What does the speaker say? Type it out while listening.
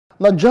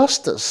Now,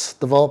 Justice,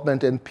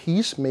 Development and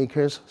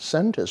Peacemakers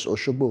Centers,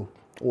 Oshogbo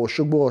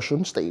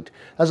Osun State,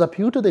 has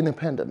appealed to the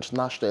Independent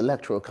National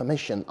Electoral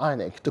Commission,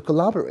 INEC, to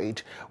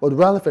collaborate with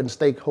relevant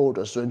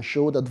stakeholders to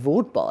ensure that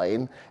vote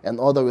buying and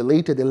other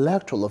related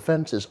electoral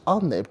offences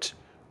are nipped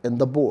in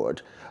the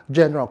board.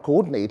 General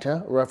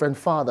Coordinator, Reverend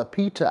Father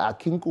Peter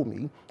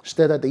Akinkumi,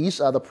 stated these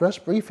are the press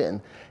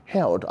briefing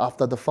held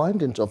after the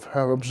findings of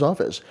her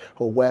observers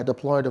who were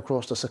deployed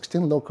across the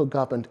 16 local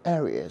government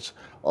areas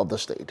of the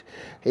state.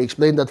 He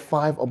explained that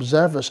 5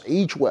 observers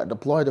each were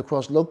deployed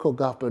across local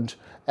government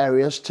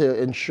areas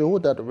to ensure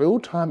that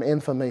real-time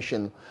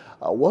information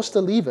was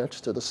delivered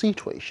to the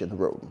situation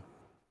room.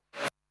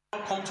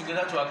 Come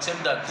together to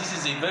accept that this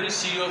is a very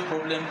serious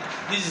problem,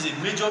 this is a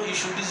major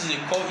issue, this is a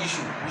core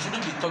issue. We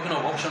shouldn't be talking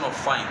of option of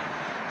fine.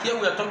 Here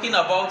we are talking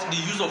about the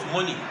use of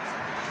money.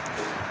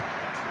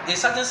 A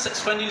certain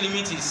spending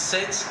limit is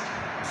set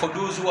for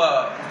those who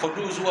are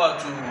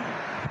to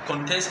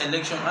contest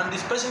election, and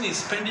this person is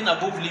spending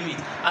above limit,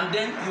 and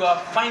then you are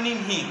fining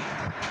him.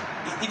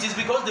 It is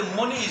because the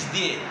money is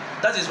there.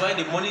 That is why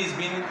the money is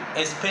being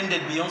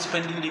expended beyond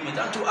spending limit.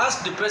 And to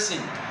ask the person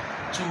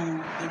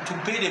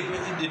to pay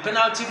the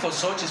penalty for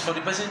such is for the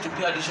person to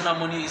pay additional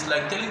money. Is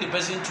like telling the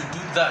person to do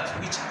that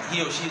which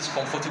he or she is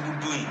comfortable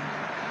doing.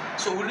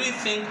 So we really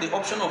think the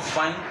option of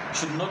fine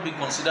should not be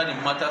considered in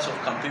matters of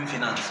campaign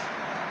finance.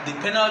 The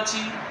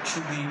penalty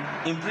should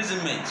be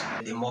imprisonment.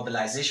 The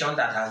mobilization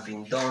that has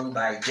been done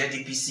by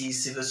JDPC,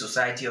 civil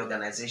society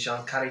organization,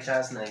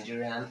 Caritas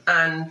Nigerian,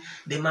 and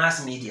the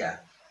mass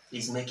media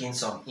is making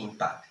some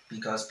impact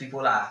because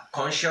people are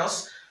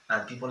conscious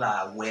and people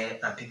are aware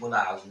and people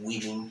are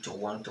willing to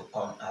want to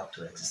come out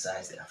to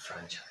exercise their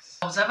franchise.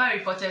 Observer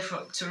reported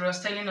to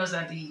us telling us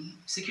that the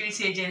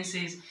security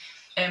agencies,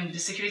 the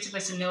security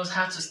personnel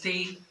had to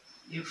stay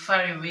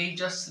far away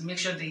just to make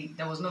sure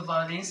there was no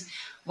violence,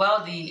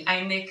 while the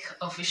INEC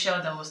official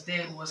that was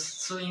there was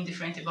so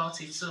indifferent about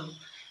it. So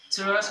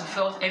to us, we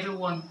felt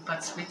everyone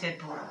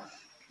participated, but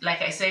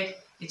like I said,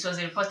 it was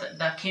a report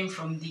that came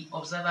from the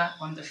observer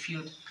on the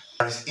field.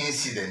 There is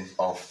incident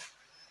of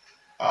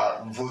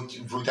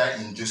voter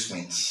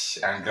inducement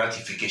and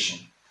gratification.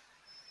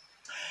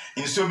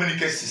 In so many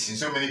cases, in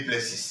so many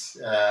places,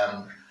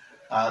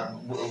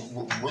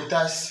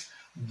 voters,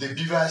 the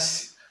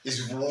beavers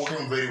is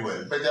working very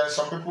well, but there are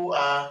some people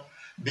are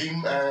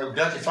being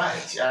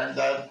gratified, and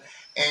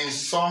in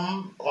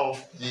some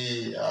of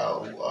the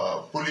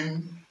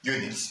polling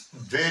units,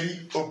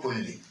 very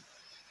openly.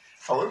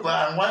 However,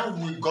 and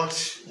when we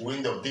got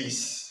wind of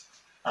this,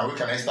 and we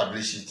can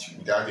establish it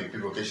without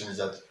equivocation, is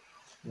that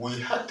we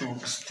had to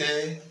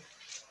stay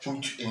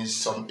put in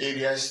some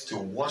areas to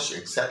watch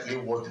exactly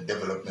what the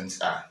developments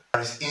are.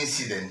 There is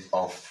incident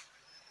of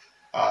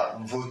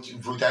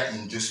voter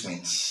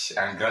inducement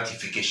and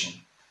gratification.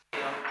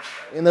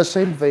 In the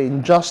same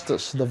vein,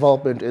 Justice,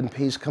 Development and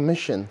Peace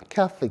Commission,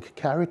 Catholic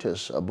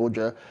Caritas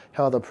Abuja,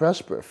 held a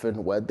press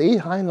briefing where they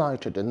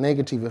highlighted the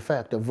negative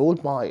effect of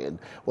vote buying,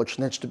 which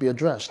needs to be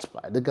addressed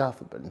by the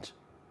government.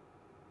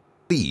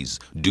 Please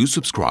do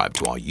subscribe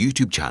to our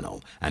YouTube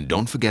channel and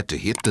don't forget to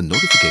hit the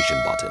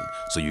notification button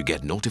so you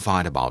get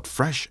notified about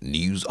fresh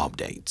news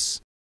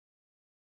updates.